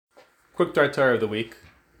Quick Dart Torah of the week.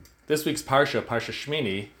 This week's Parsha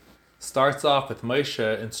Shemini, starts off with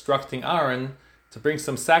Moshe instructing Ahron to bring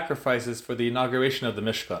some sacrifices for the inauguration of the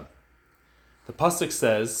Mishkan. The pasuk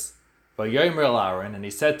says, "Vayomer el Ahron," and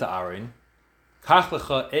he said to Ahron, "Kach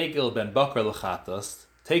lecha egel ben bakar lechatos,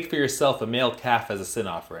 take for yourself a male calf as a sin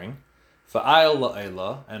offering, va'ayil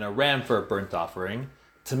la'ela, and a ram for a burnt offering,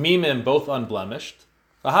 tamimim both unblemished,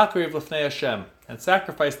 v'hakriv lefnei Hashem, and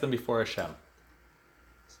sacrifice them before Hashem."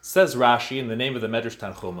 Says Rashi in the name of the Medrash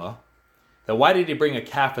Tanchuma, that why did he bring a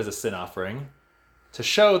calf as a sin offering? To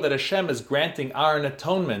show that Hashem is granting Ahron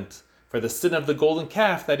atonement for the sin of the golden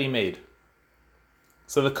calf that he made.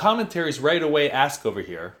 So the commentaries right away ask over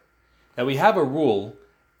here that we have a rule,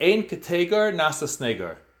 ein ketegar nasa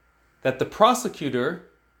snegar, that the prosecutor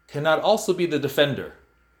cannot also be the defender.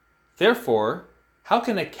 Therefore, how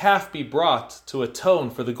can a calf be brought to atone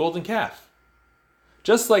for the golden calf?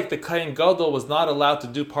 Just like the Kohen Gadol was not allowed to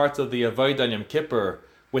do parts of the Avodah Yom Kippur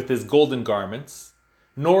with his golden garments,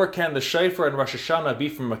 nor can the shofar and Rosh Hashanah be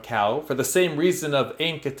from a cow for the same reason of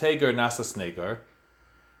ein ketegar nasa snegar,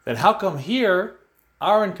 then how come here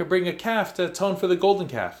Ahron could bring a calf to atone for the golden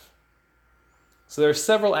calf? So there are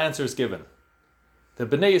several answers given. The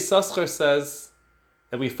Bnei Yissaschar says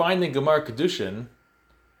that we find in Gemara Kedushin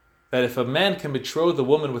that if a man can betroth a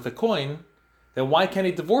woman with a coin, then why can't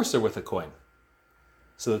he divorce her with a coin?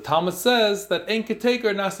 So the Talmud says that ein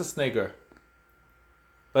ketegar nasa snegar.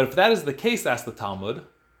 But if that is the case, asks the Talmud,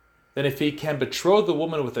 then if he can betroth the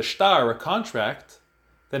woman with a shtar, a contract,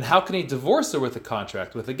 then how can he divorce her with a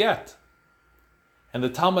contract, with a get? And the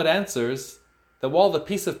Talmud answers that while the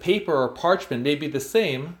piece of paper or parchment may be the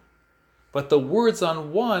same, but the words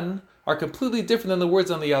on one are completely different than the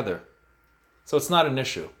words on the other. So it's not an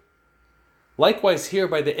issue. Likewise here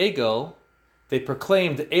by the Egel, they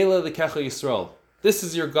proclaimed Eila L'kecha Yisrael, this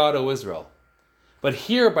is your God, O Israel. But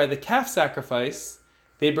here by the calf sacrifice,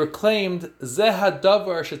 they proclaimed Zeh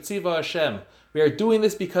hadavar shetziva Hashem, we are doing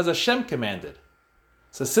this because Hashem commanded.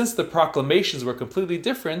 So since the proclamations were completely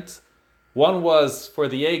different, one was for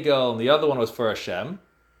the Egel and the other one was for Hashem,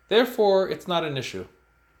 therefore it's not an issue.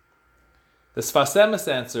 The Sfas Emes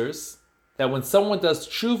answers that when someone does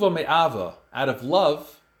tshuva me'ava, out of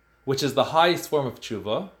love, which is the highest form of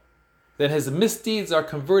tshuva, then his misdeeds are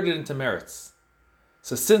converted into merits.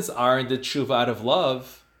 So since Ahron did tshuva out of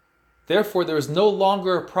love, therefore there is no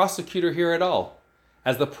longer a prosecutor here at all,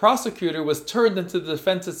 as the prosecutor was turned into the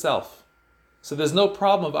defense itself. So there's no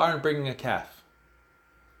problem of Ahron bringing a calf.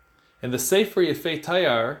 In the Sefer Yefei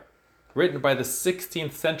Tayar, written by the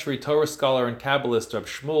 16th century Torah scholar and Kabbalist Reb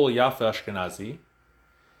Shmuel Yafe Ashkenazi,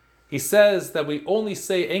 he says that we only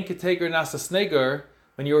say ein ketegar nasa snegar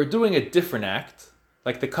when you are doing a different act,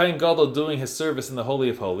 like the Kohen Gadol doing his service in the Holy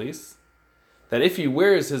of Holies, that if he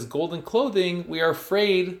wears his golden clothing, we are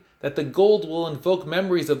afraid that the gold will invoke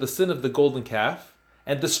memories of the sin of the golden calf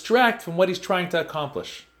and distract from what he's trying to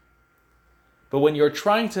accomplish. But when you're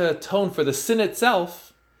trying to atone for the sin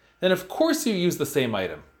itself, then of course you use the same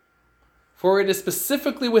item. For it is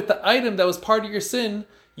specifically with the item that was part of your sin,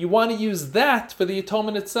 you want to use that for the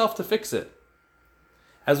atonement itself to fix it.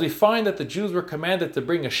 As we find that the Jews were commanded to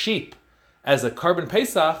bring a sheep as a Karban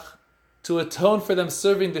Pesach to atone for them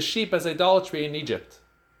serving the sheep as idolatry in Egypt.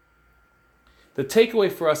 The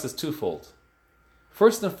takeaway for us is twofold.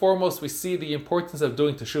 First and foremost, we see the importance of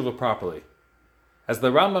doing teshuvah properly. As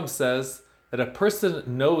the Rambam says, that a person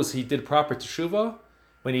knows he did proper teshuvah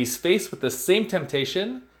when he's faced with the same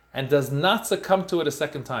temptation and does not succumb to it a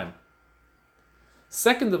second time.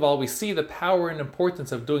 Second of all, we see the power and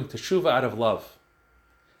importance of doing teshuvah out of love.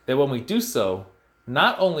 That when we do so,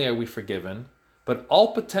 not only are we forgiven, but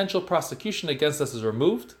all potential prosecution against us is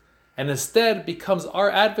removed, and instead becomes our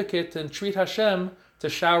advocate to entreat Hashem to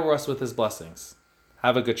shower us with His blessings.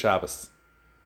 Have a good Shabbos.